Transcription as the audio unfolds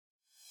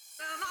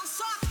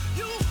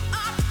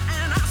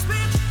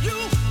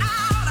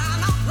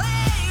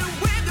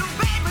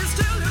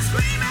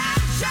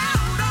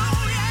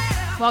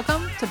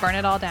Welcome to Burn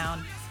It All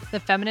Down, the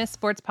feminist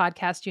sports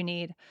podcast you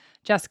need.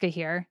 Jessica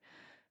here.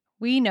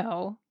 We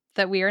know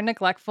that we are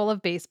neglectful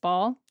of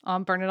baseball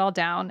on Burn It All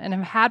Down and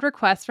have had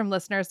requests from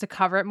listeners to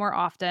cover it more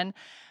often.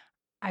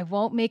 I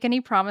won't make any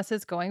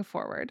promises going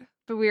forward,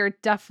 but we are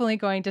definitely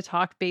going to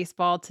talk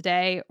baseball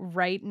today,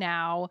 right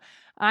now.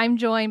 I'm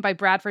joined by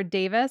Bradford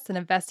Davis, an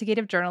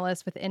investigative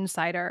journalist with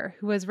Insider,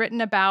 who has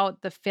written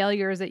about the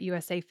failures at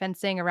USA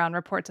Fencing around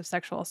reports of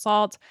sexual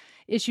assault,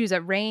 issues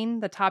at RAINN,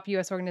 the top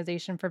U.S.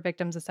 organization for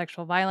victims of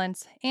sexual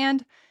violence,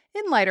 and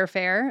in lighter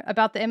fare,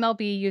 about the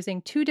MLB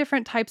using two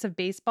different types of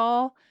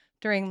baseball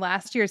during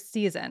last year's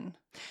season.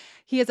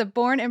 He is a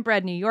born and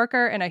bred New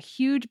Yorker and a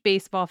huge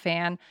baseball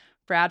fan.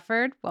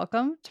 Bradford,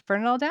 welcome to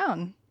Burn It All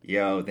Down.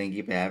 Yo, thank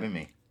you for having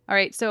me. All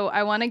right, so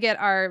I want to get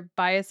our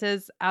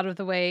biases out of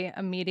the way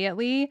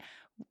immediately.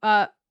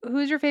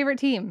 Who's your favorite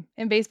team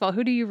in baseball?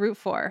 Who do you root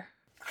for?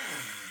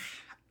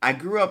 I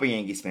grew up a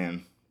Yankees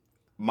fan.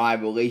 My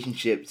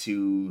relationship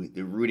to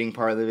the rooting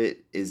part of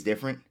it is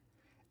different.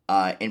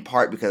 In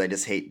part because I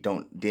just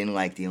didn't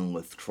like dealing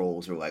with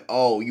trolls who are like,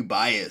 oh, you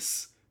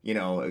bias,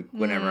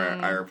 whenever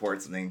I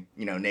report something,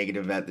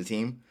 negative about the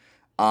team.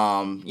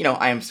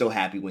 I am still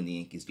happy when the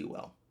Yankees do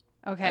well.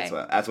 Okay.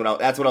 That's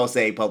what I'll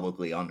say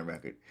publicly on the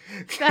record.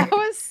 That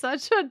was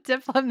such a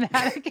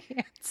diplomatic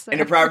answer. In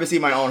the privacy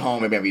of my own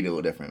home, it may be a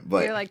little different,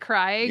 but you're like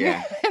crying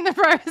yeah. in the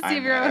privacy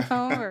of your own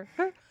home, or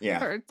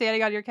yeah, or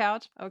standing on your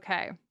couch.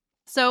 Okay.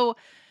 So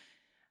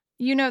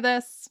you know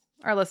this,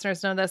 our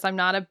listeners know this. I'm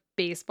not a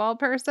baseball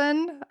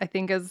person, I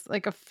think is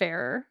like a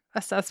fair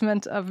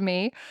assessment of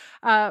me.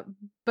 But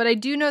I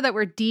do know that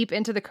we're deep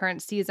into the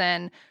current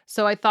season.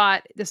 So I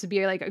thought this would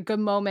be like a good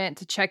moment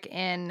to check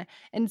in.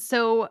 And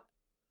so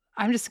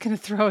I'm just going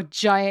to throw a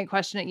giant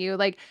question at you.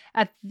 Like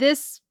at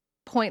this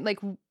point, like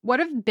what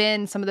have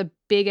been some of the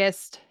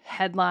biggest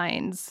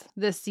headlines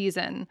this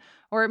season?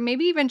 Or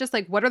maybe even just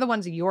like, what are the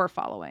ones you're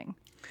following?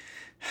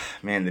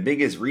 Man, the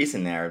biggest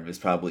recent narrative is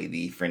probably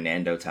the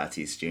Fernando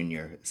Tatis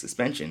Jr.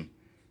 suspension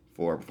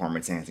for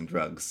performance-enhancing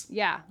drugs.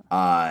 Yeah.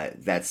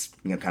 That's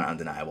kind of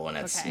undeniable, and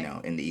that's okay.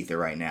 In the ether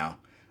right now.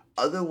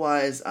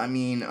 Otherwise, I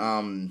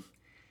mean,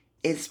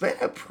 it's been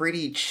a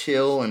pretty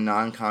chill and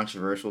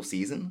non-controversial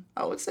season,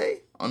 I would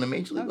say, on the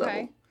major league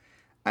level.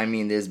 I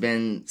mean, there's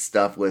been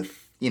stuff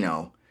with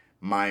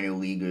minor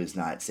leaguers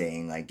not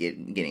saying like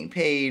getting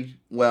paid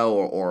well,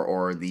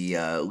 or the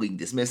league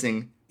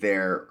dismissing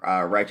their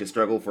right to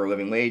struggle for a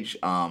living wage,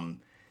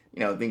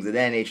 things of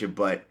that nature.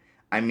 But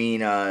I mean,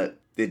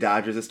 the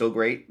Dodgers are still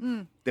great.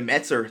 The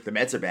Mets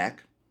are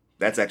back.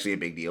 That's actually a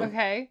big deal.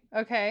 Okay.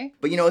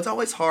 But it's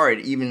always hard,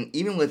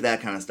 even with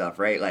that kind of stuff,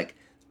 right? Like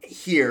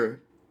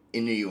here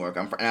in New York,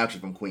 I'm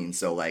actually from Queens,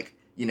 so like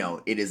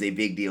it is a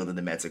big deal that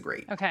the Mets are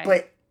great. Okay.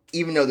 But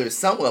even though there's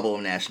some level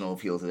of national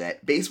appeal to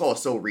that, baseball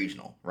is so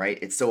regional, right?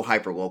 It's so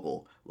hyper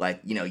local. Like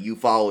you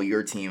follow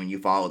your team and you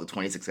follow the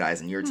 26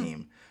 guys in your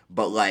team,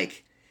 but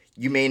like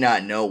you may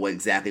not know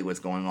exactly what's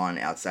going on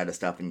outside of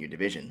stuff in your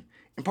division.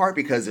 In part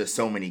because there's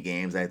so many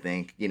games, I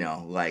think,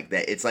 like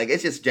that. It's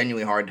just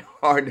genuinely hard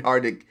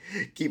to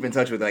keep in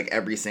touch with like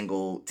every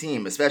single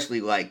team,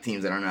 especially like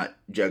teams that are not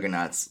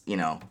juggernauts,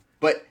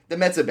 But the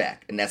Mets are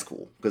back, and that's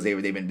cool because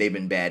they've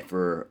been bad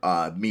for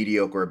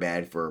mediocre,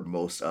 bad for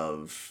most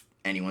of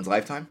anyone's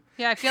lifetime.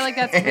 Yeah, I feel like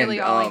that's really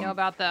all I know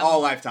about them.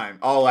 All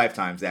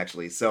lifetimes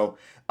actually. So,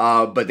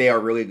 but they are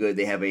really good.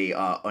 They have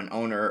an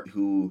owner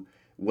who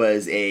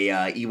was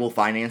a evil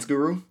finance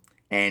guru,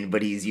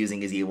 but he's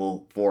using his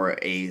evil for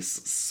a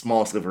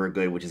small sliver of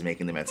good, which is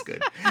making the Mets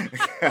good.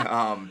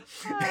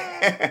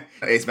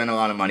 They spend a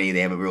lot of money.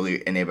 They have a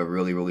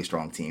really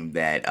strong team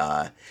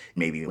that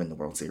maybe win the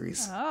World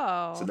Series.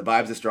 Oh, so the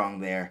vibes are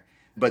strong there.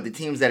 But the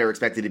teams that are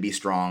expected to be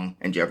strong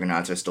and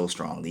juggernauts are still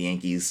strong. The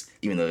Yankees,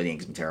 even though the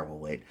Yankees have been terrible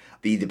late,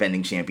 the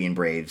defending champion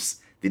Braves,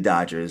 the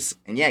Dodgers,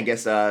 and yeah, I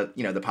guess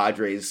the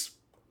Padres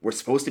were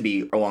supposed to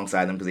be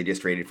alongside them because they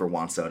just traded for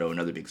Juan Soto,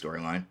 another big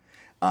storyline.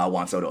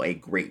 Juan Soto, a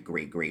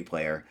great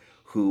player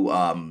who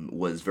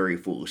was very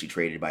foolishly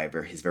traded by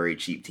his very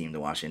cheap team, the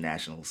Washington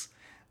Nationals,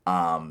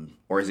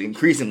 or his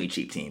increasingly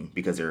cheap team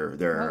because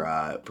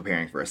they're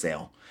preparing for a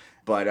sale.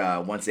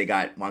 But once they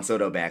got Juan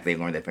Soto back, they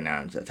learned that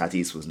Fernando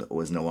Tatis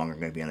was no longer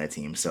going to be on that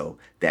team, so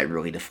that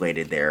really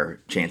deflated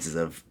their chances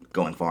of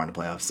going far in the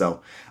playoffs.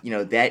 So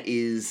that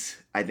is,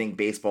 I think,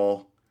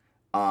 baseball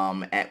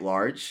at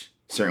large.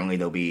 Certainly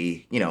there'll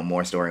be,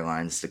 more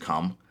storylines to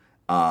come.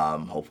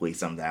 Hopefully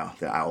some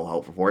that I will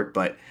help report.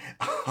 But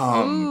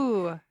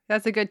ooh,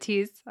 that's a good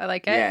tease. I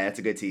like it. Yeah, that's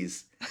a good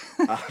tease.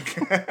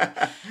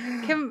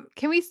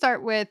 Can we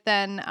start with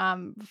then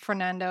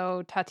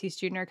Fernando Tatis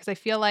Jr. because I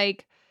feel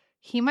like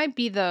he might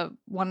be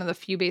one of the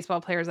few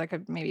baseball players I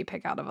could maybe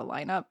pick out of a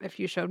lineup if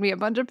you showed me a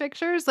bunch of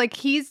pictures. Like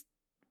he's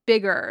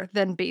bigger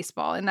than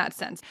baseball in that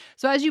sense.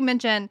 So as you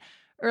mentioned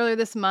earlier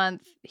this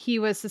month, he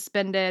was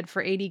suspended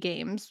for 80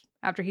 games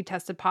after he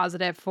tested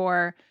positive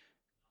for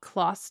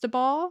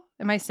Clostebol.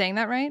 Am I saying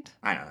that right?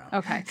 I don't know.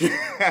 Okay.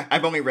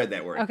 I've only read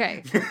that word.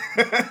 Okay.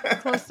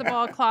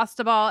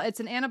 Clostebol. It's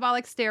an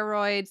anabolic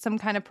steroid, some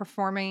kind of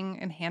performing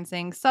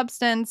enhancing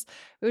substance,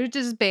 which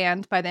is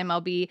banned by the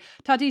MLB.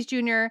 Tatis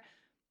Jr.,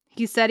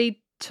 he said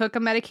he took a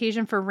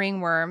medication for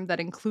ringworm that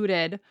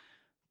included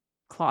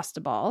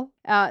Clostebol,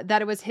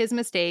 that it was his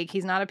mistake.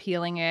 He's not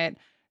appealing it.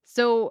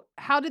 So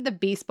how did the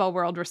baseball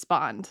world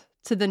respond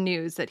to the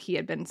news that he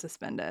had been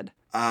suspended?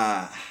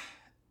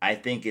 I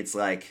think it's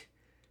like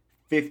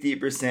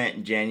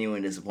 50%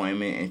 genuine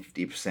disappointment and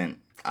 50%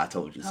 I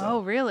told you so.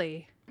 Oh,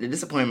 really? The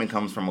disappointment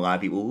comes from a lot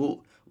of people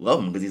who love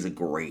him because he's a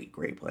great,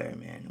 great player,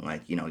 man.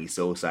 Like, he's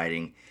so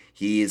exciting.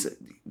 He is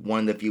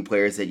one of the few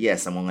players that,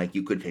 yes, someone like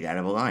you could pick out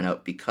of a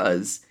lineup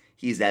because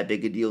he's that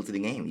big a deal to the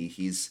game.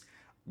 He's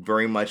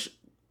very much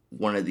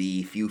one of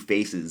the few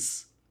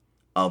faces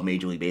of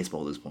Major League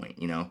Baseball at this point,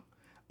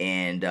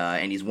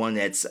 And he's one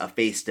that's a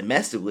face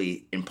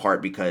domestically in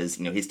part because,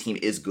 his team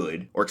is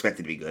good or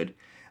expected to be good.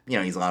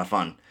 He's a lot of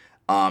fun.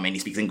 And he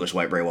speaks English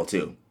very well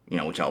too,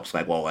 which helps.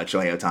 Like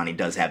Shohei Ohtani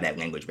does have that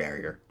language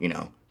barrier,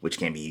 which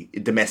can be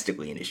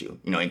domestically an issue,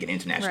 and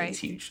internationally it's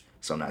huge.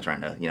 So I'm not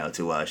trying to,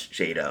 to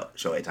shade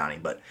Shohei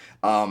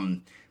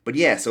Ohtani, but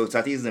yeah, so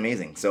Tatis is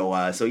amazing.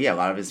 So yeah, a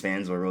lot of his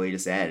fans were really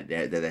just sad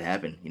that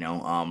happened,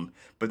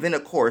 But then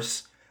of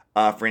course,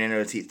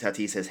 Fernando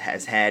Tatis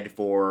has had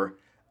for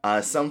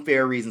some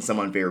fair reasons, some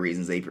unfair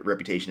reasons, a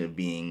reputation of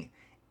being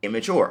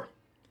immature.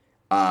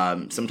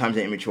 Sometimes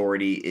the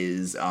immaturity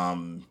is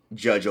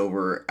judged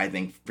over, I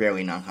think,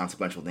 fairly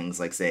non-consequential things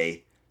like,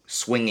 say,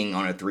 swinging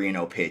on a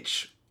 3-0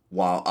 pitch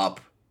while up,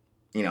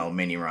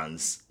 many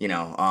runs,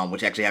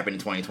 which actually happened in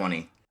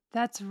 2020.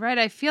 That's right.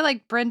 I feel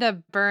like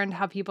Brenda burned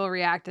how people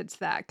reacted to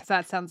that because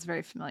that sounds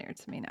very familiar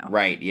to me now.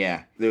 Right.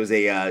 Yeah. There was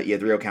a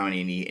 3-0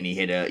 county and he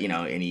hit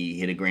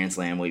a grand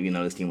slam even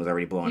though his team was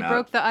already blown out. He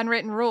broke the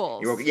unwritten rules.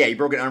 He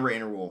broke an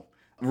unwritten rule.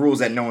 Rules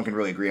that no one can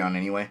really agree on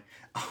anyway.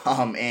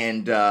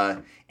 And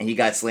he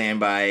got slammed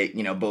by,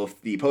 both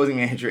the opposing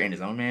manager and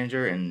his own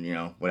manager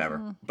and, whatever.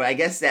 Mm. But I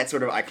guess that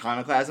sort of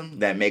iconoclasm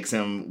that makes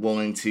him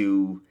willing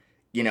to,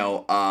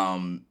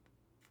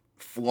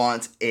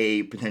 flaunt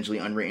a potentially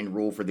unwritten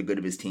rule for the good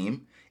of his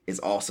team is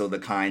also the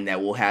kind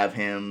that will have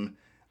him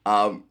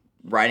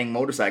riding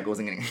motorcycles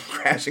and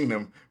crashing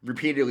them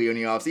repeatedly in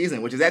the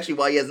offseason, which is actually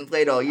why he hasn't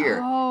played all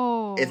year.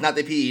 Oh. It's not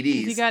the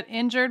PEDs. He got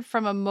injured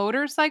from a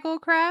motorcycle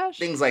crash?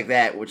 Things like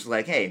that, which is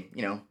like, hey,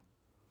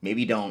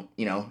 maybe don't,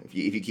 if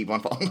you keep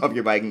on falling off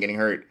your bike and getting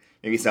hurt,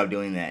 maybe stop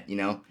doing that,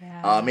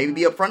 Yeah. Maybe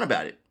be upfront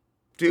about it,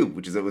 too,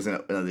 which was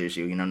another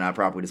issue, not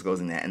properly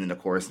disclosing that. And then, of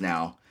course,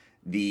 now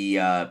the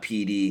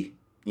PD,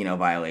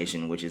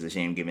 violation, which is a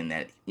shame given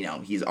that,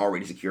 he's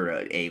already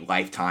secured a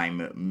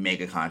lifetime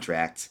mega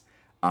contract,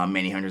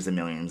 many hundreds of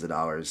millions of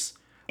dollars.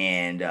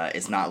 And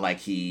it's not like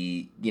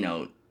he,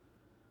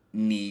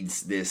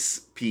 needs this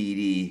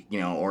PED,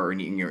 or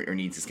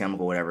needs this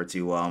chemical, whatever,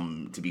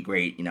 to be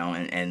great,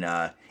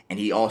 and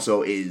he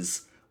also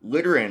is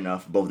literate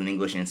enough, both in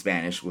English and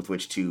Spanish, with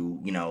which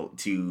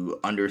to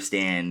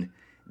understand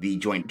the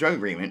joint drug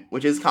agreement,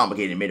 which is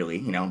complicated, admittedly,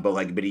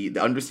 but he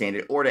to understand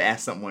it or to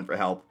ask someone for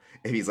help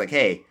if he's like,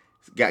 hey,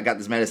 got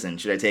this medicine,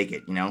 should I take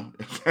it?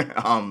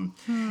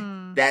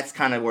 That's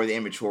kind of where the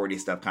immaturity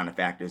stuff kind of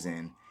factors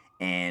in,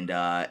 and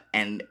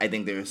I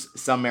think there's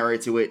some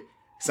merit to it.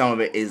 Some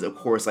of it is, of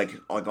course, like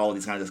all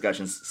these kind of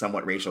discussions,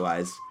 somewhat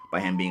racialized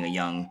by him being a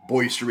young,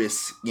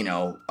 boisterous,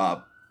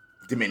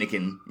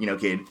 Dominican,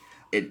 kid.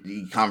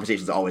 The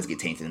conversations always get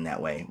tainted in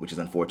that way, which is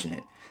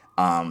unfortunate.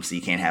 So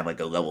you can't have like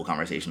a level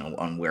conversation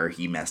on where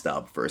he messed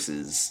up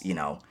versus,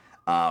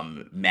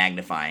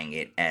 magnifying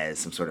it as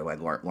some sort of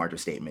like larger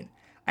statement.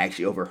 I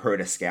actually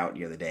overheard a scout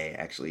the other day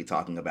actually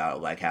talking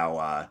about like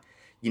how,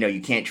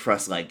 you can't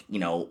trust like,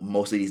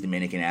 most of these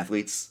Dominican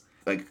athletes.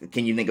 Like,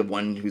 can you think of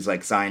one who's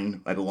like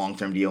signed like a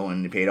long-term deal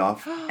and it paid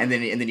off? And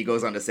then he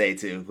goes on to say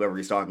to whoever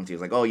he's talking to,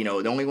 is like, oh,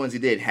 the only ones who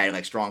did had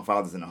like strong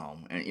fathers in the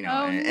home, and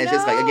and it's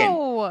just like, again,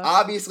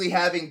 obviously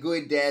having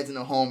good dads in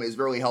the home is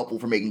really helpful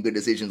for making good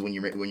decisions when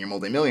you're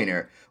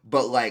multimillionaire.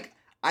 But like,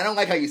 I don't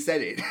like how you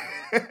said it.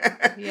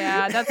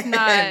 Yeah, that's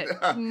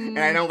not. And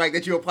I don't like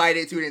that you applied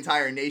it to an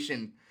entire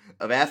nation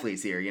of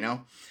athletes here.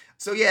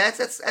 So yeah,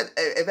 that's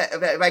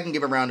if I can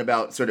give a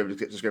roundabout sort of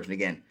description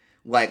again.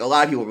 Like, a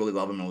lot of people really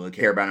love him and really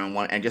care about him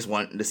and just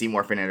want to see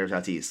more Fernando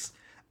Tatis.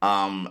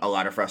 A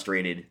lot are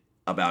frustrated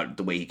about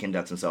the way he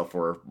conducts himself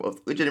for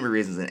both legitimate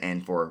reasons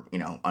and for,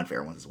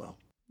 unfair ones as well.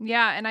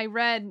 Yeah, and I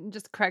read,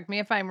 just correct me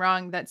if I'm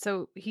wrong, that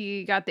so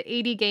he got the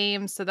 80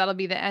 games, so that'll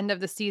be the end of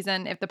the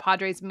season. If the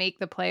Padres make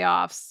the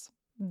playoffs,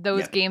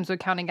 those games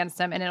would count against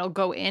them, and it'll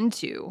go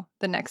into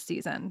the next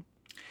season.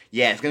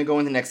 Yeah, it's going to go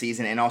into next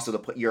season, and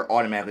also you're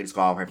automatically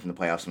disqualified from the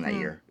playoffs from that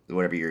year,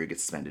 whatever year he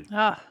gets suspended.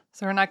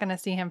 So we're not going to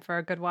see him for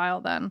a good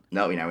while then.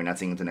 No, we're not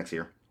seeing him until next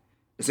year.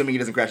 Assuming he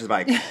doesn't crash his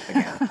bike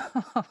again.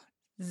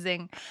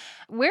 Zing.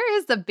 Where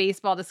is the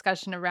baseball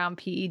discussion around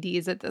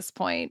PEDs at this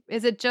point?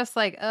 Is it just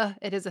like,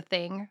 it is a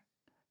thing?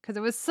 Because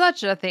it was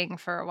such a thing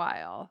for a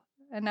while.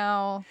 And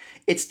now...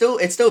 It's still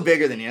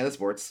bigger than the other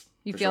sports.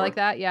 You for feel sure. like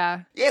that?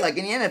 Yeah. Yeah, like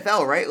in the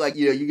NFL, right? Like,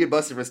 you get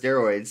busted for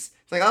steroids.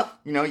 It's like, oh,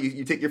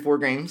 you take your 4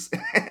 games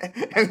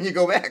and then you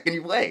go back and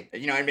you play.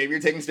 And maybe you're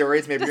taking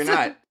steroids, maybe you're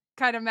not.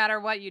 Kind of matter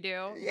what you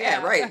do.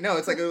 Yeah, right. No,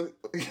 it's like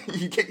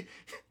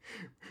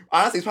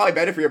honestly, it's probably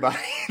better for your body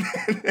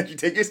that you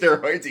take your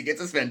steroids, you get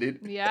suspended.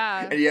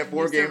 Yeah. And you have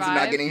 4 games of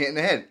not getting hit in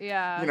the head.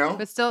 Yeah.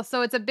 But still,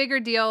 so it's a bigger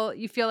deal.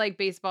 You feel like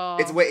baseball.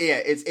 It's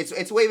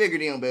way bigger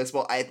deal in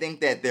baseball. I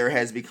think that there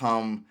has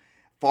become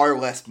far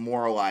less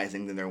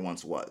moralizing than there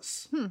once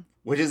was.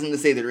 Which isn't to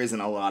say there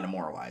isn't a lot of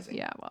moralizing.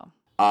 Yeah, well.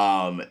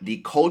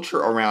 The culture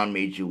around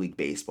Major League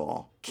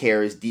Baseball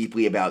cares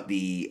deeply about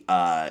the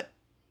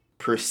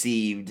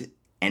perceived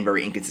and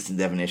very inconsistent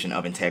definition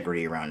of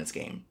integrity around its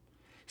game.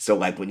 So,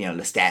 like, when,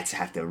 the stats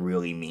have to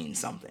really mean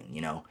something,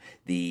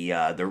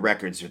 the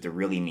records have to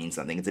really mean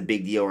something. It's a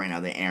big deal right now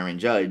that Aaron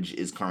Judge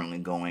is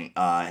currently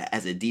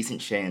has a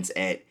decent chance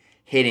at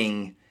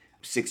hitting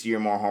 60 or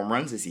more home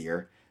runs this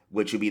year,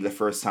 which would be the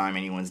first time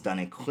anyone's done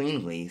it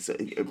cleanly,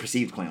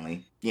 perceived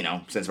cleanly,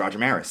 since Roger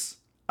Maris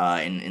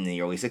in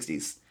the early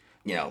 60s.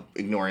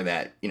 Ignoring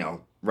that,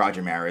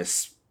 Roger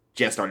Maris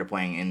just started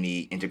playing in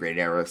the integrated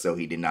era, so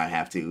he did not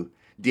have to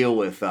deal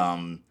with,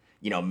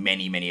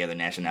 many, many other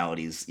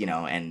nationalities,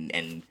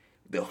 and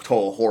the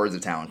whole hordes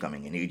of talent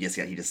coming in. He just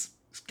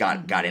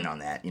got in on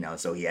that,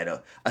 so he had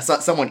a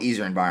somewhat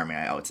easier environment,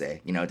 I would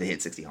say, to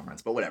hit 60 home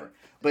runs, but whatever.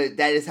 But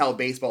that is how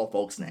baseball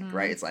folks think,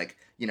 right? It's like,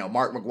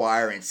 Mark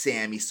McGwire and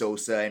Sammy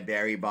Sosa and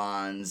Barry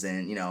Bonds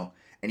and,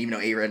 and even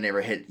though A-Rod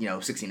never hit,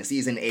 16 a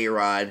season,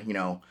 A-Rod,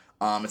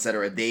 et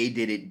cetera, they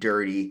did it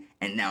dirty,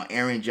 and now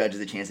Aaron Judge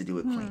has a chance to do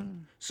it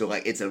clean. So,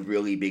 like, it's a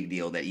really big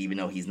deal that even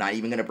though he's not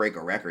even going to break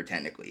a record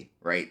technically,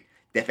 right?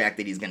 The fact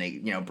that he's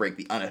going to, break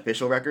the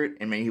unofficial record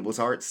in many people's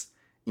hearts,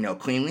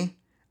 cleanly,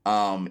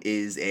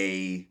 is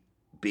a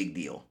big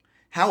deal.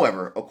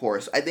 However, of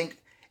course, I think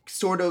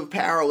sort of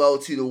parallel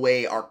to the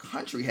way our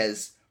country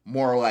has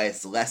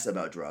moralized less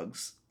about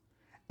drugs,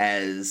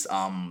 as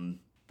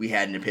we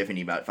had an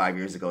epiphany about 5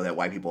 years ago that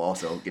white people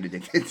also get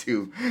addicted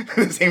to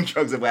the same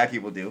drugs that black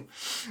people do,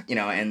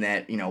 and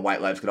that,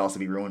 white lives could also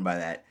be ruined by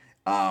that.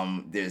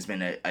 There's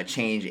been a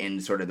change in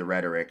sort of the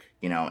rhetoric,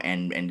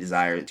 and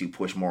desire to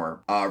push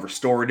more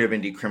restorative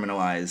and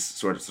decriminalized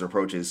sorts of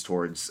approaches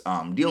towards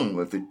dealing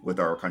with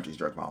our country's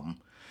drug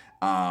problem.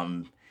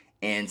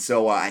 And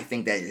so I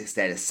think that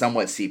is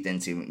somewhat seeped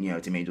into,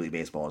 to Major League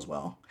Baseball as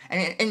well.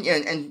 And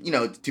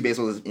to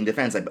baseball in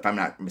defense, like, if I'm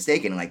not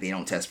mistaken, like, they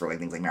don't test for, like,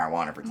 things like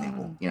marijuana, for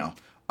example,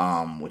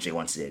 which they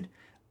once did.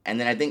 And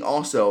then I think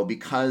also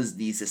because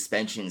these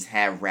suspensions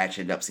have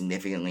ratcheted up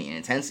significantly in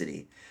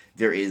intensity,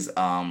 there is,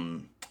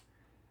 I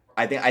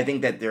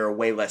think that there are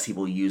way less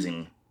people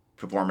using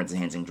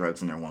performance-enhancing drugs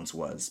than there once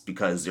was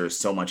because there's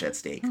so much at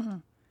stake.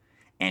 And,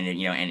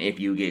 and if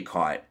you get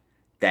caught,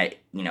 that,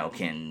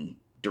 can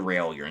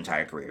derail your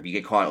entire career. If you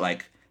get caught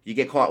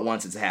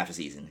once, it's a half a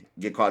season.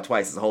 You get caught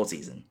twice, it's a whole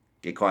season.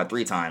 Get caught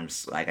 3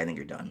 times, like, I think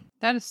you're done.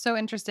 That is so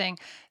interesting.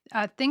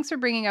 Thanks for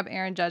bringing up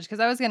Aaron Judge, because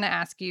I was going to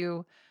ask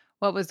you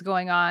what was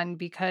going on,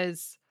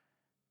 because,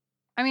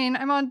 I mean,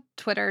 I'm on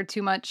Twitter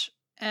too much,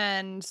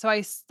 and so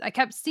I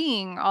kept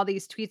seeing all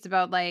these tweets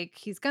about, like,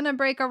 he's going to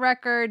break a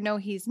record. No,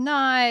 he's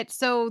not.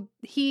 So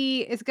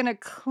he is going to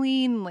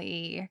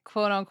cleanly,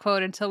 quote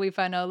unquote, until we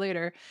find out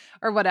later,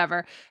 or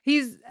whatever.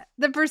 He's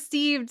the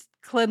perceived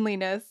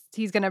cleanliness.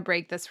 He's going to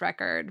break this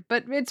record,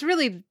 but it's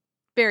really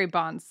Barry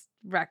Bonds'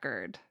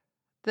 record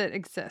that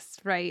exists,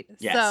 right?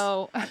 Yes.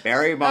 So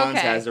Barry Bonds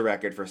has the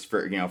record for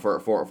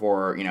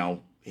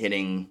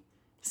hitting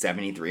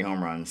 73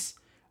 home runs,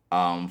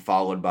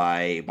 followed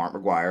by Mark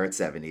McGwire at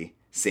 70.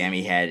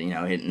 Sammy had,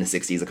 hit in the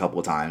 60s a couple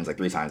of times, like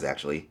 3 times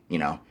actually,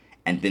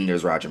 and then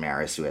there's Roger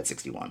Maris who had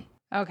 61.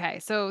 Okay,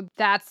 so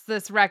that's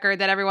this record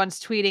that everyone's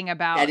tweeting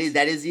about. That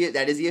is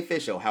the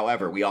official.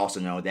 However, we also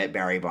know that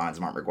Barry Bonds,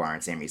 Mark McGwire,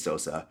 and Sammy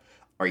Sosa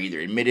are either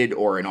admitted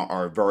or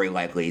are very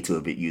likely to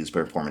have used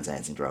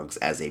performance-enhancing drugs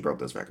as they broke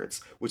those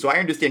records. So I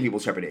understand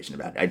people's trepidation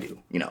about it. I do,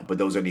 but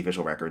those are the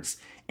official records.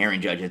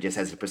 Aaron Judge just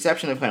has a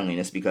perception of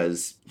cleanliness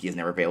because he has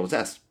never failed a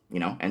test,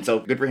 and so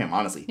good for him,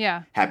 honestly.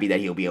 Yeah. Happy that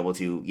he'll be able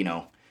to,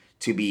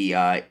 to be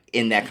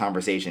in that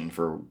conversation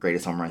for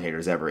greatest home run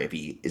hitters ever if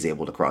he is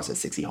able to cross a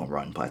 60 home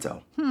run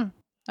plateau.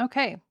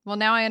 Okay. Well,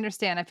 now I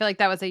understand. I feel like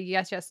that was a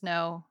yes,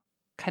 no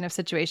kind of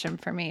situation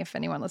for me, if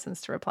anyone listens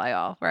to Reply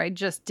All, where I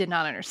just did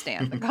not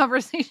understand the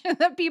conversation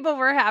that people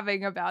were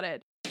having about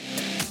it.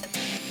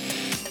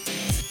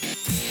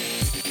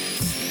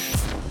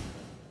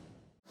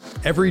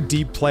 Every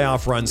deep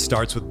playoff run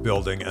starts with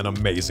building an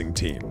amazing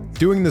team.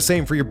 Doing the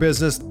same for your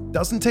business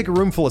doesn't take a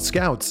room full of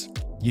scouts.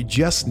 You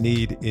just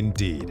need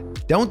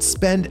Indeed. Don't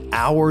spend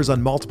hours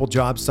on multiple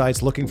job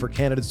sites looking for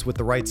candidates with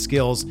the right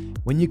skills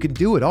when you can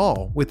do it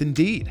all with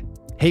Indeed.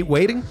 Hate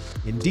waiting?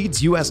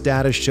 Indeed's US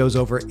data shows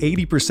over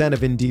 80%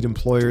 of Indeed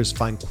employers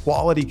find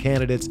quality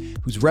candidates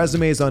whose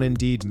resumes on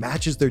Indeed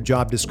matches their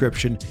job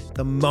description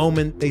the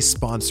moment they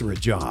sponsor a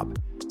job.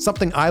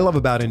 Something I love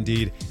about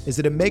Indeed is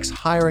that it makes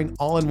hiring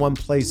all in one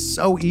place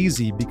so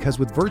easy because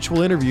with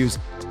virtual interviews,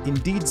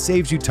 Indeed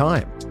saves you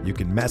time. You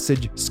can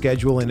message,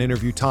 schedule, and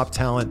interview top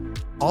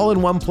talent all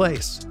in one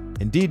place.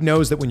 Indeed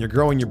knows that when you're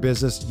growing your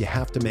business, you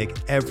have to make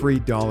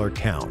every dollar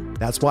count.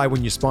 That's why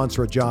when you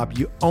sponsor a job,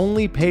 you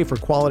only pay for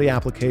quality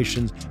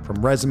applications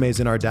from resumes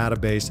in our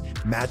database,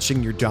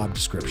 matching your job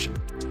description.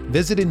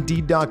 Visit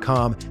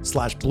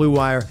Indeed.com/Blue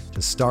Wire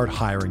to start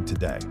hiring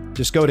today.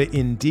 Just go to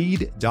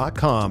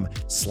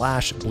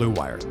Indeed.com/Blue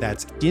Wire.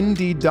 That's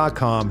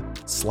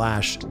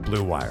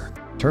Indeed.com/Blue Wire.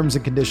 Terms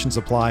and conditions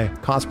apply.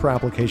 Cost per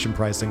application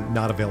pricing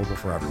not available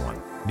for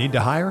everyone. Need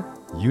to hire?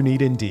 You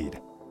need Indeed.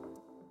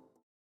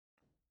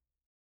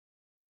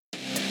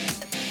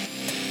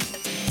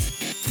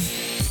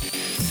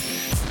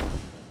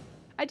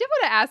 I did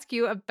want to ask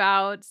you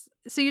about,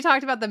 so you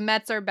talked about the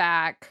Mets are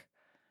back,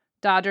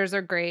 Dodgers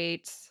are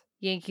great,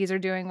 Yankees are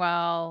doing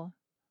well,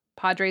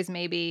 Padres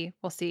maybe,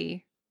 we'll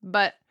see.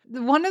 But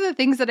one of the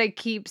things that I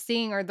keep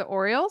seeing are the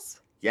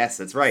Orioles. Yes,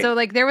 that's right. So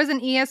like there was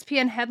an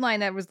ESPN headline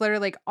that was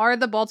literally like, are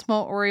the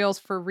Baltimore Orioles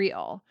for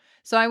real?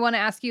 So I want to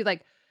ask you,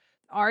 like,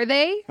 are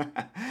they?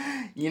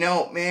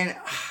 Man,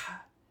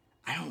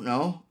 I don't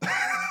know.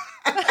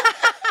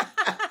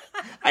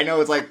 I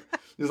know it's like,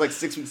 there's like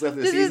 6 weeks left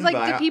of the season. Is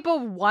like, do people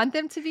want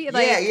them to be?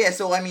 Like, yeah.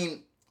 So, I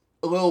mean,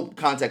 a little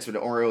context for the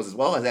Orioles as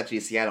well as actually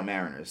the Seattle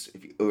Mariners.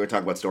 If we were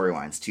talking about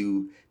storylines,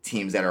 two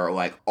teams that are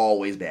like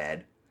always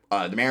bad.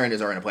 The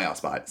Mariners are in a playoff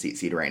spot,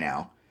 seed right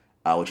now,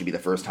 which would be the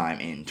first time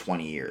in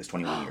 21 years.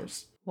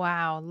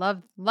 Wow,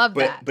 love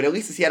that. But at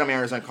least the Seattle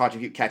Mariners aren't catching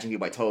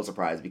people by total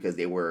surprise because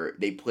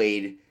they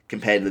played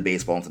competitive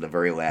baseball until the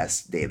very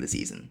last day of the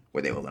season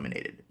where they were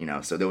eliminated.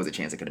 So there was a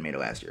chance they could have made it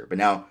last year. But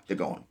now they're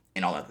going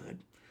in all likelihood.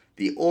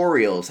 The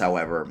Orioles,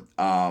 however,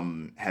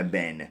 have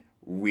been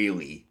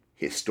really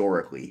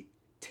historically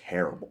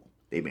terrible.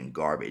 They've been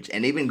garbage.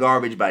 And they've been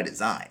garbage by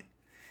design.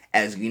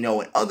 As you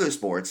know, in other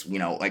sports,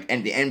 like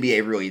and the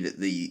NBA really,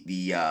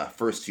 the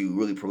first two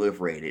really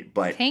proliferated.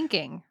 But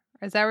tanking.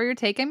 Is that where you're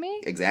taking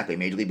me? Exactly.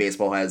 Major League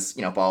Baseball has,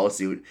 followed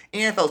suit.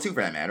 And NFL too,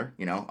 for that matter,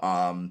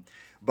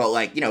 But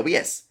but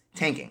yes,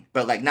 tanking.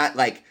 But not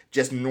like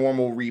just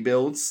normal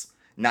rebuilds.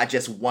 Not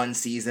just one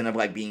season of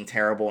like being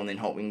terrible and then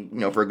hoping,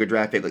 for a good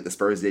draft pick like the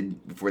Spurs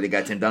did before they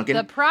got Tim Duncan.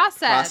 The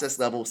process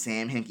level,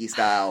 Sam Hinkie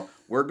style.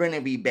 We're going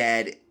to be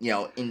bad,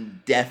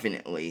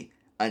 indefinitely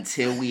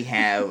until we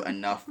have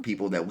enough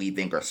people that we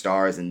think are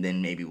stars, and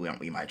then maybe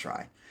we might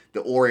try.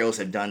 The Orioles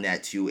have done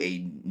that to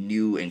a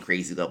new and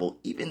crazy level.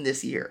 Even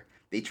this year,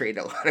 they traded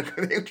a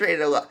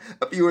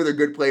few of their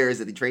good players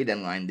at the trade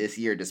deadline this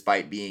year,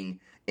 despite being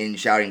in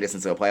shouting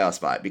distance of a playoff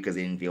spot because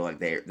they didn't feel like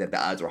that the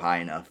odds were high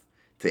enough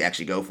to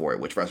actually go for it,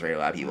 which frustrated a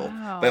lot of people.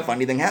 Wow. But a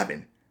funny thing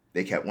happened.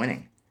 They kept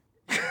winning.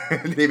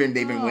 they've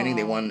been winning.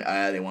 They won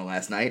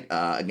last night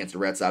against the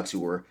Red Sox,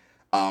 who were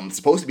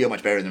supposed to be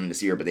much better than them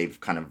this year, but they've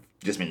kind of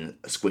just been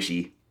a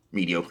squishy,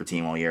 mediocre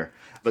team all year.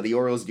 But the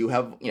Orioles do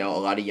have, a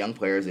lot of young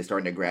players. They're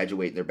starting to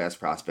graduate their best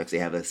prospects. They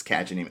have this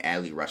catcher named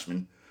Adley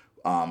Rutschman.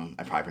 I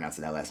probably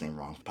pronounced that last name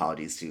wrong.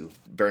 Apologies to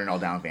Burn It All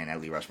Down fan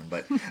Adley Rutschman.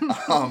 But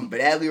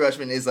Adley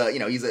Rutschman is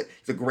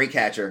he's a great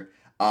catcher.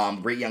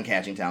 Great young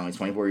catching talent. He's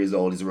 24 years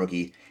old. He's a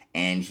rookie,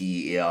 and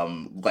he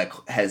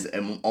has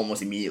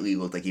almost immediately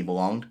looked like he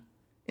belonged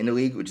in the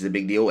league, which is a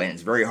big deal. And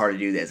it's very hard to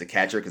do that as a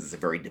catcher because it's a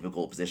very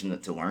difficult position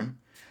to learn.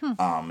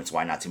 It's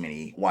why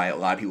a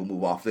lot of people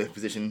move off the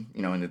position,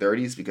 in the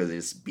 30s because it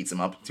just beats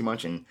them up too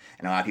much, and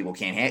a lot of people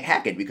can't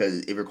hack it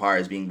because it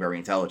requires being very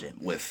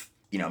intelligent with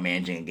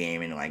managing a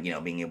game and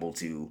being able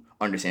to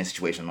understand the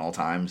situation at all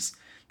times.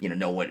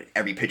 Know what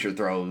every pitcher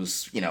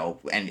throws.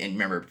 And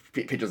remember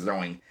pitchers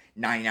throwing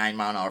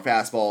 99-mile-an-hour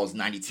fastballs,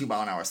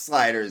 92-mile-an-hour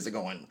sliders. They're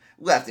going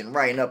left and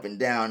right and up and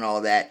down and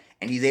all that.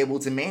 And he's able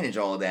to manage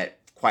all of that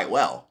quite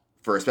well,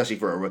 especially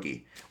for a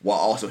rookie, while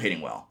also hitting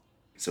well.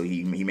 So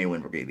he may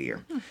win Rookie of the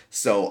Year.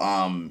 So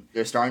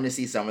they're starting to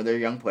see some of their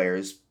young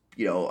players,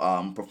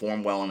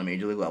 perform well on the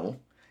major league level.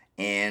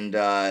 And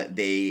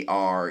they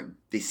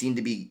seem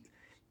to be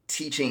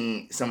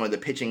teaching some of the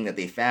pitching that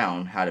they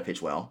found how to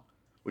pitch well.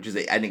 Which is,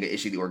 I think, an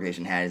issue the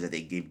organization had is that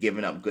they've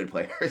given up good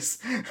players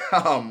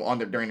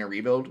during their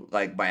rebuild,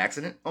 like by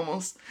accident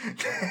almost,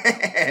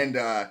 and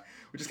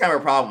which is kind of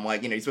a problem.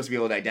 You're supposed to be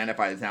able to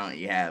identify the talent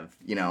you have,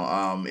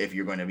 if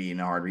you're going to be in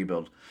a hard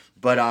rebuild.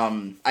 But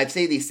I'd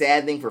say the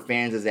sad thing for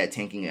fans is that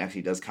tanking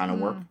actually does kind of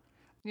work.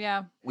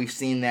 Yeah, we've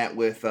seen that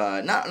with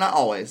not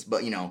always,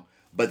 but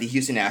but the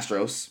Houston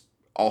Astros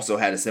also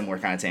had a similar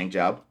kind of tank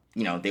job.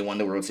 They won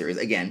the World Series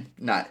again,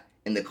 not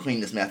in the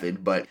cleanest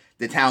method, but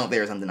the talent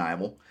there is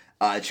undeniable.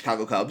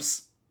 Chicago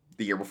Cubs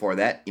the year before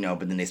that,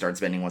 but then they started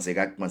spending once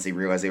they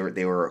realized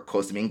they were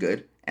close to being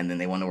good, and then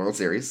they won the World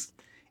Series,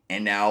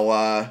 and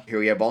now here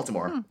we have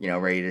Baltimore,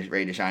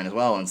 ready to shine as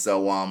well. And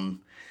so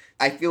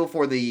I feel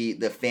for the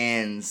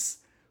fans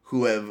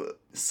who have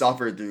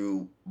suffered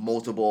through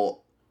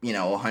multiple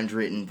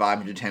 100 and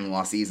 510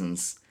 lost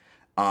seasons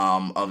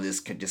of this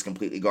just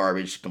completely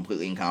garbage,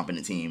 completely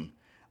incompetent team,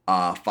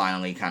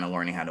 finally kind of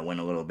learning how to win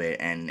a little bit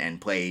and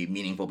play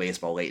meaningful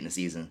baseball late in the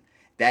season.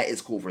 That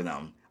is cool for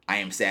them. I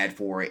am sad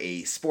for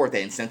a sport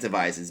that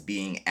incentivizes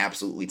being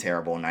absolutely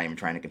terrible and not even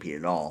trying to compete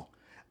at all,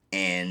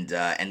 and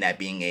that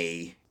being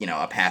a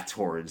path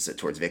towards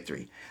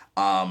victory.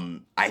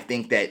 I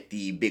think that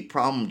the big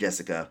problem,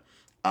 Jessica,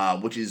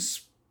 which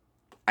is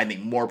I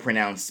think more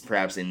pronounced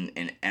perhaps in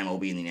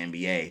MLB than the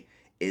NBA,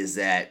 is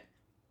that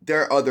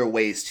there are other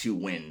ways to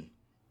win.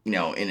 In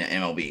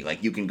an MLB,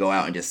 like you can go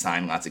out and just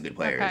sign lots of good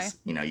players.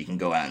 Okay. You can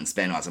go out and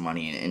spend lots of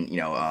money and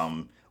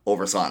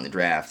overslot in the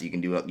draft. You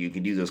can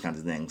do those kinds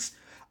of things.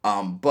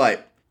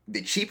 But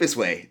the cheapest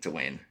way to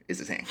win is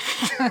to tank,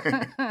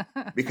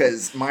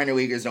 because minor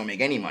leaguers don't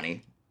make any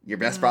money. Your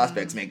best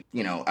prospects make,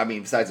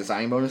 besides the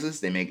signing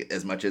bonuses, they make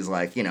as much as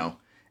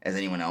as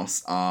anyone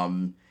else.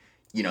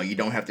 You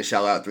don't have to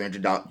shell out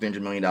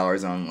 $300 million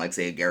on, like,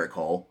 say, a Garrett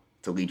Cole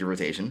to lead your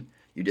rotation.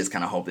 You just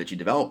kind of hope that you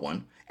develop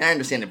one. And I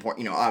understand the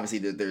point, obviously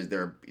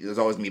there's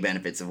always going to be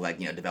benefits of,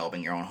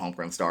 developing your own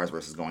homegrown stars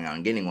versus going out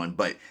and getting one.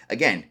 But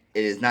again,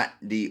 it is not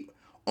the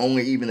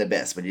only even the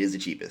best, but it is the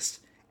cheapest.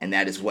 And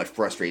that is what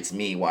frustrates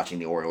me watching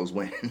the Orioles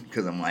win,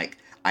 because I'm like,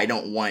 I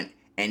don't want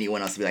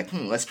anyone else to be like,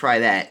 let's try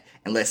that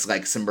and let's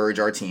submerge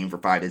our team for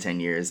 5 to 10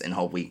 years and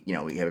hope we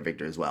have a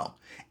victor as well.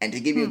 And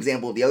to give you an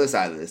example of the other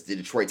side of this, the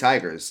Detroit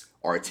Tigers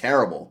are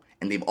terrible,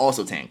 and they've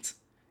also tanked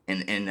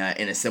in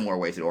a similar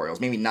way to the Orioles.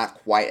 Maybe not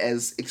quite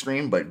as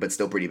extreme, but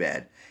still pretty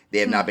bad. They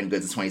have not been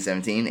good since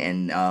 2017,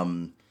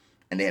 and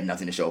they have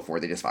nothing to show for it.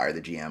 They just fired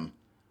the GM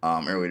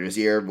earlier this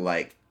year.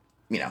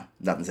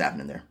 Nothing's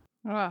happening there.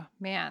 Oh,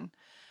 man.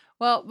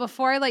 Well,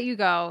 before I let you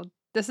go,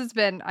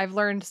 I've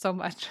learned so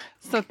much.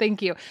 So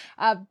thank you.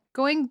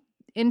 Going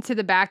into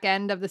the back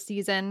end of the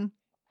season,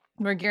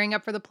 we're gearing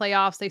up for the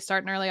playoffs. They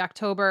start in early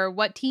October.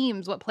 What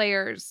teams, what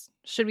players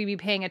should we be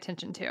paying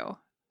attention to?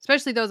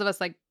 Especially those of us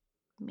like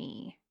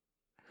me,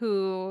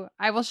 who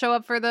I will show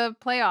up for the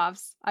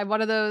playoffs. I'm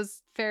one of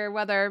those fair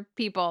weather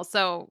people.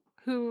 So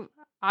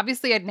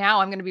obviously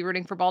now I'm going to be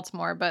rooting for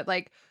Baltimore, but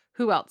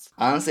who else?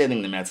 Honestly, I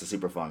think the Mets are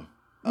super fun.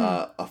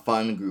 A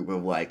fun group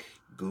of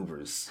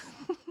goobers.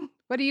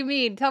 What do you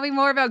mean? Tell me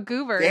more about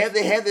goobers.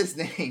 They have this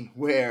thing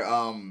where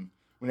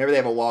whenever they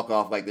have a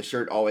walk-off, the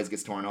shirt always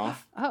gets torn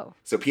off. Oh.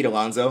 So Pete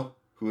Alonso,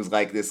 who's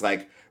this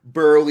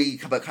burly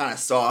but kind of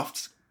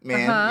soft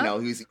man,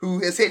 who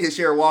has hit his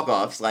share of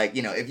walk-offs.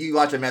 If you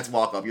watch a Mets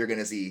walk-off, you're going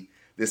to see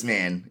this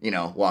man,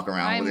 walk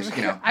around with his,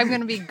 I'm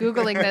going to be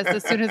Googling this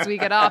as soon as we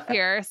get off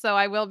here, so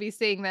I will be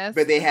seeing this.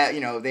 But they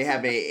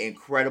have a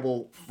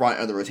incredible front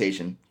of the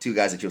rotation. Two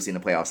guys that you'll see in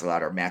the playoffs a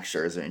lot are Max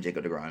Scherzer and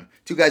Jacob deGrom.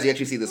 Two guys you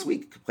actually see this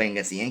week playing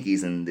against the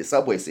Yankees in the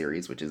Subway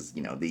Series, which is,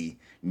 the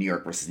New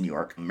York versus New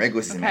York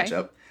regular season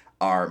matchup,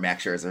 are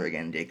Max Scherzer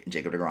again and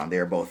Jacob deGrom.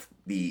 They're both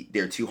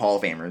they're two Hall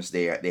of Famers.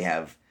 They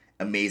have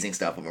amazing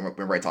stuff.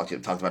 Remember I talked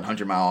about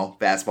 100-mile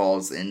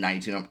fastballs and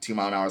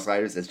 92-mile-an-hour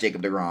sliders? That's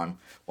Jacob deGrom.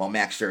 While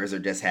Max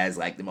Scherzer just has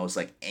the most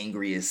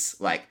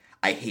angriest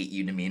I hate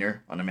you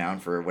demeanor on the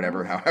mound for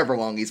however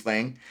long he's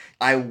playing.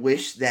 I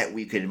wish that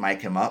we could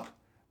mic him up,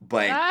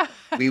 but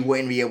we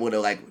wouldn't be able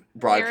to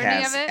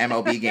broadcast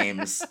MLB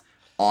games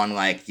on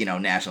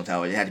national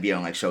television. It had to be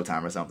on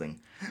Showtime or something.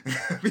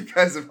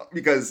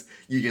 because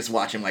you just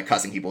watch him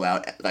cussing people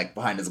out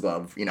behind his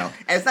glove, and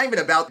it's not even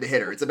about the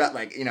hitter. It's about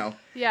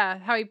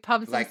how he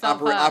pumps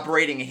himself up.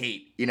 Operating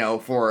hate,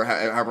 for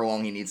however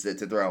long he needs to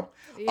throw.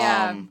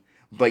 Yeah.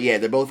 But yeah,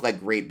 they're both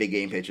great big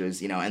game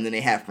pitchers, and then they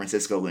have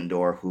Francisco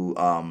Lindor, who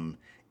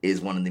is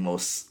one of the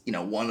most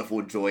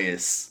wonderful,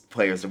 joyous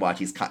players to watch.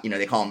 He's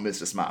they call him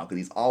Mr. Smile because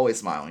he's always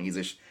smiling.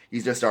 He's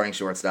just starting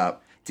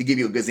shortstop. To give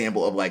you a good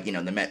example of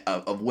the Met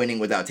of winning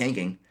without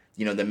tanking,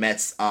 the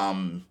Mets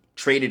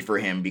traded for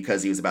him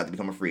because he was about to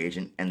become a free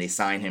agent, and they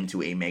signed him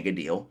to a mega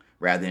deal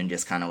rather than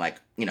just kind of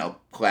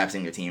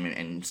collapsing their team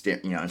and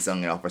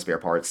selling it off for spare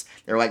parts.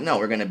 They're like, no,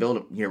 we're going to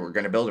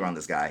build around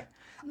this guy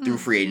through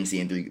free agency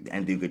and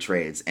through good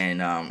trades,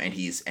 and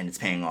it's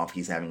paying off.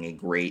 He's having a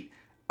great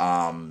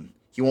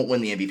he won't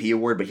win the MVP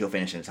award, but he'll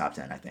finish in the top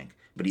 10, I think.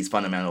 But he's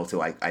fundamental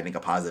to I think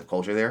a positive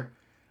culture there.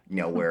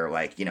 Where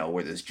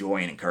where there's joy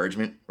and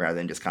encouragement rather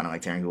than just kind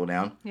of tearing people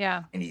down.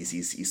 Yeah. And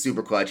he's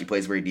super clutch. He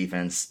plays great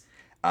defense.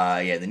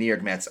 The New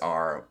York Mets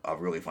are a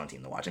really fun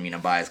team to watch. I mean,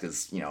 I'm biased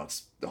because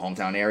it's the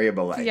hometown area,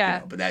 but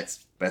but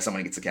as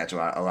someone who gets to catch a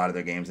lot of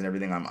their games and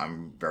everything,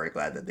 I'm very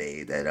glad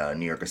that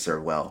New York is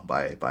served well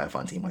by a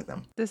fun team like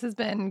them. This has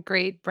been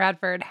great,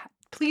 Bradford.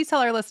 Please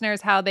tell our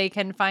listeners how they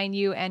can find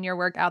you and your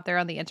work out there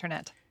on the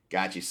internet.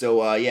 Got you.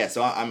 So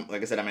so I'm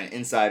like I said, I'm an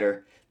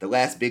insider. The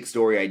last big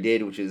story I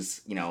did, which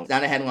is not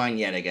a headline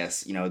yet, I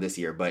guess this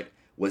year, but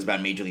was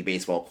about Major League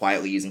Baseball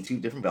quietly using 2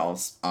 different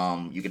balls.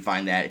 You can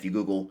find that if you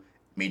Google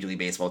Major League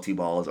Baseball 2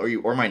 balls,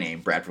 or my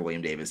name, Bradford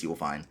William Davis, you will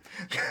find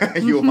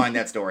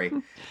that story.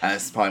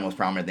 It's probably the most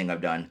prominent thing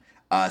I've done.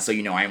 So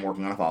I am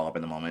working on a follow-up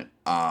at the moment.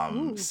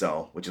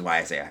 So which is why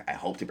I say I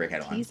hope to break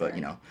headlines, but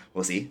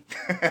we'll see.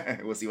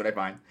 We'll see what I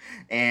find.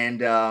 And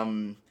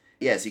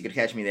so you can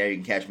catch me there. You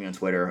can catch me on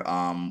Twitter,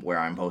 where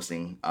I'm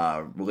posting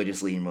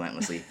religiously and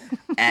relentlessly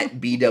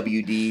at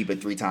BWD,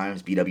 but 3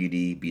 times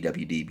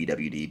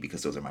BWD,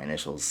 because those are my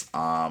initials.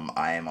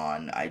 I am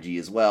on IG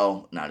as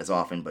well, not as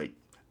often, but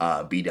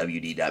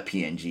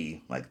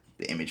bwd.png, like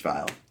the image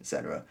file,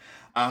 etc.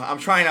 I'm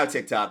trying out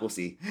TikTok. We'll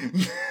see.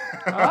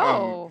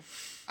 Oh.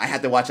 I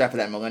had to watch out for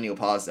that millennial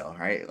pause though,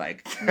 right?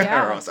 Like,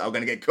 Yeah. or else I'm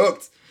gonna get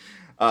cooked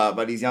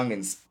by these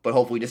youngins. But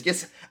hopefully,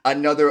 just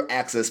another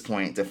access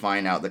point to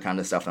find out the kind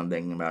of stuff I'm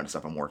thinking about and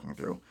stuff I'm working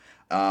through.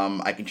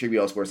 I contribute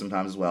elsewhere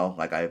sometimes as well.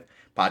 Like I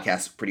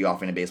podcast pretty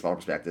often in Baseball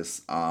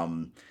Prospectus.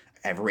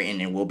 I've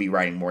written and will be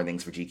writing more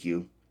things for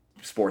GQ,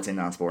 sports and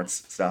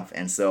non-sports stuff.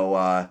 And so,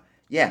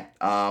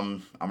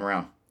 I'm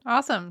around.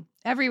 Awesome.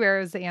 Everywhere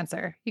is the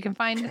answer. You can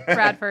find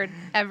Bradford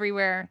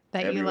everywhere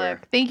that you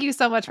look. Thank you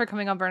so much for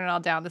coming on Burn It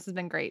All Down. This has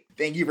been great.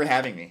 Thank you for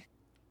having me.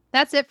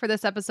 That's it for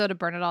this episode of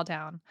Burn It All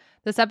Down.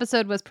 This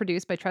episode was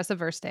produced by Tressa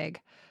Versteeg.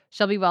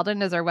 Shelby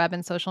Weldon is our web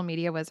and social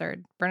media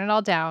wizard. Burn It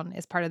All Down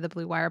is part of the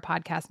Blue Wire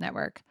Podcast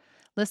Network.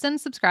 Listen,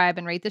 subscribe,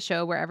 and rate the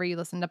show wherever you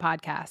listen to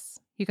podcasts.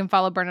 You can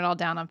follow Burn It All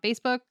Down on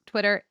Facebook,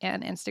 Twitter,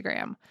 and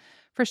Instagram.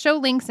 For show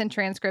links and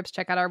transcripts,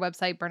 check out our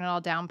website,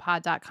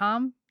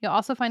 burnitalldownpod.com. You'll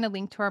also find a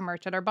link to our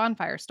merch at our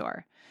Bonfire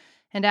store.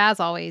 And as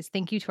always,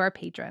 thank you to our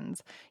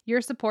patrons. Your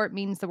support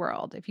means the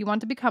world. If you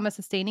want to become a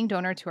sustaining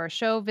donor to our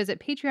show, visit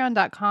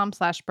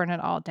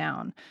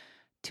patreon.com/burnitalldown.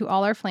 To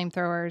all our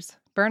flamethrowers,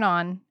 burn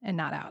on and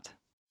not out.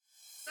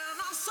 And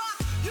I suck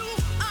you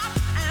up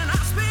and I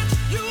spit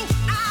you